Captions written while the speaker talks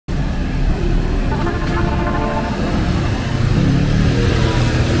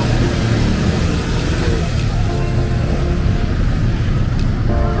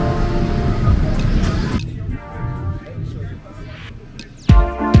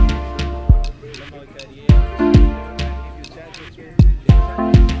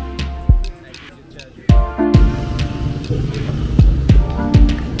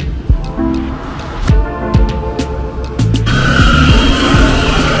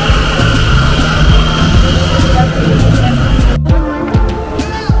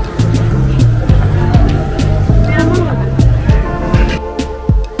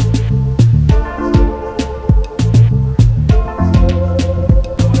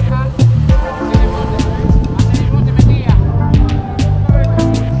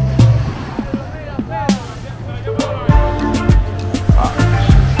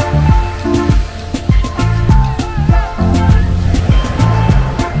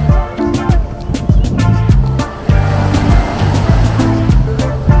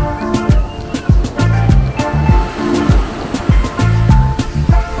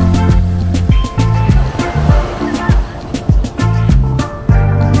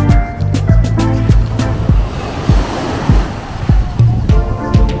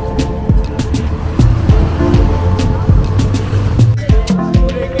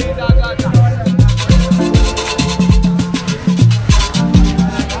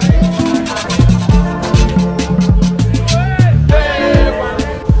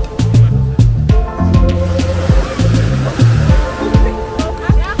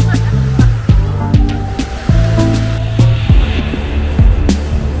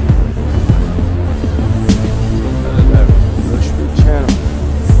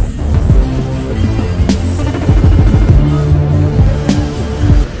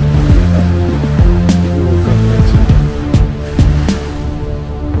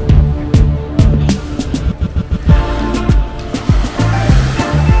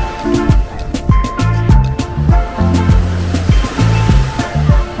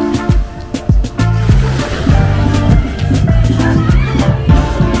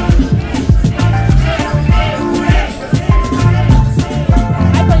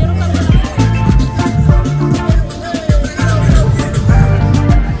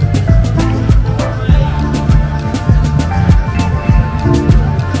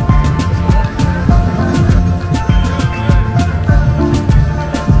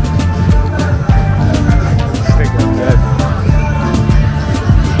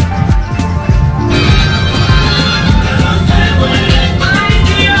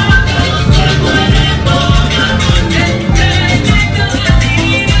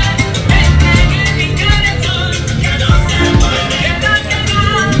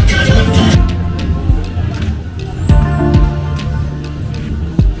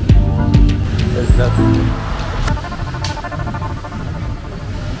Gracias.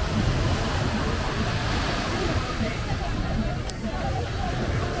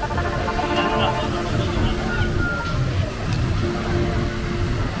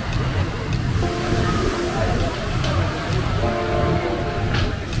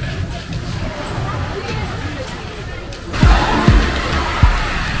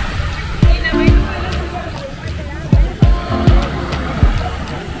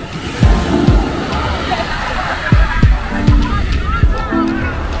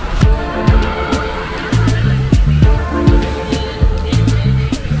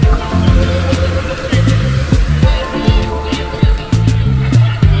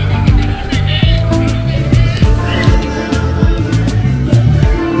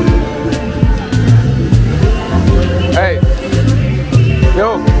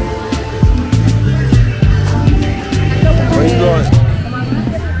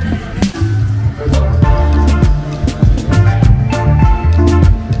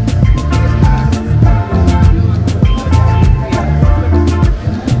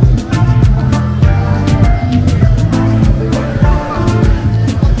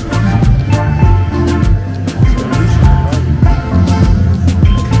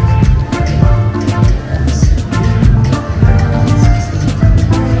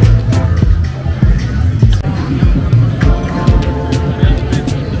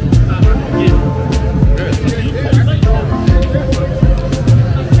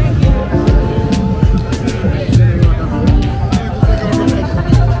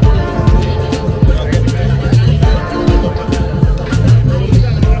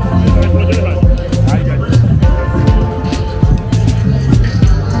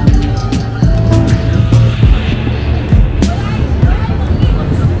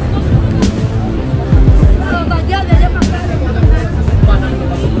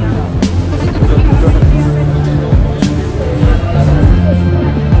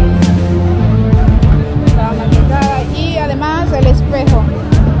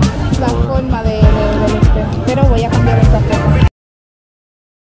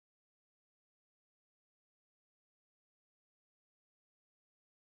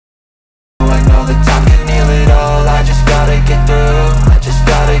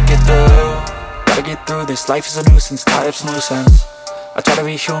 This life is a nuisance, tied up some loose ends. I try to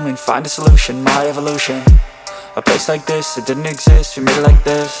be human, find a solution, my evolution. A place like this, it didn't exist, we made it like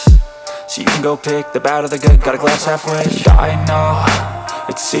this. So you can go pick the bad or the good, got a glass half wish. I know,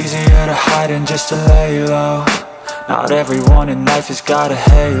 it's easier to hide than just to lay low. Not everyone in life has got a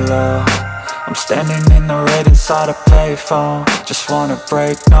halo. I'm standing in the red inside a payphone. Just wanna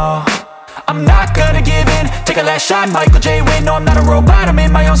break, no, I'm not gonna give in. Take a last shot, Michael J. Win. No, I'm not a robot, I'm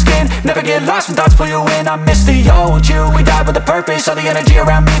in my own skin. Never get lost when thoughts pull you in. I miss the old you, we died with a purpose. All the energy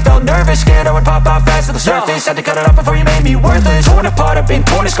around me felt nervous, scared I would pop out fast to the surface. Had to cut it off before you made me worthless. Torn apart, I've been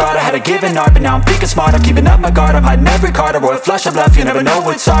torn and scarred. I had a given art, but now I'm thinking smart. I'm keeping up my guard, I'm hiding every card. A royal flush of bluff, you never know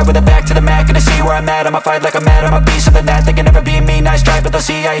what's hard. With a back to the mat, gonna see where I'm at. I'ma fight like I'm mad, I'ma be something that they can never be me. Nice try, but they'll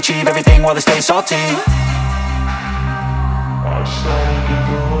see I achieve everything while they stay salty. I started to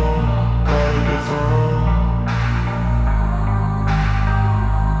go.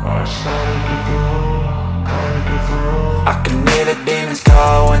 I can hear the demons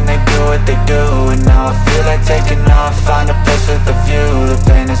call when they do what they do. And now I feel like taking off, find a place with a view. The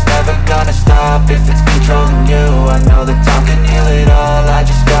pain is never gonna stop if it's controlling you. I know that time can heal it all, I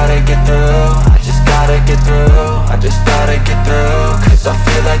just gotta get through. I just gotta get through, I just gotta get through. Cause I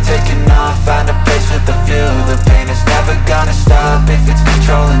feel like taking off, find a place with a view. The pain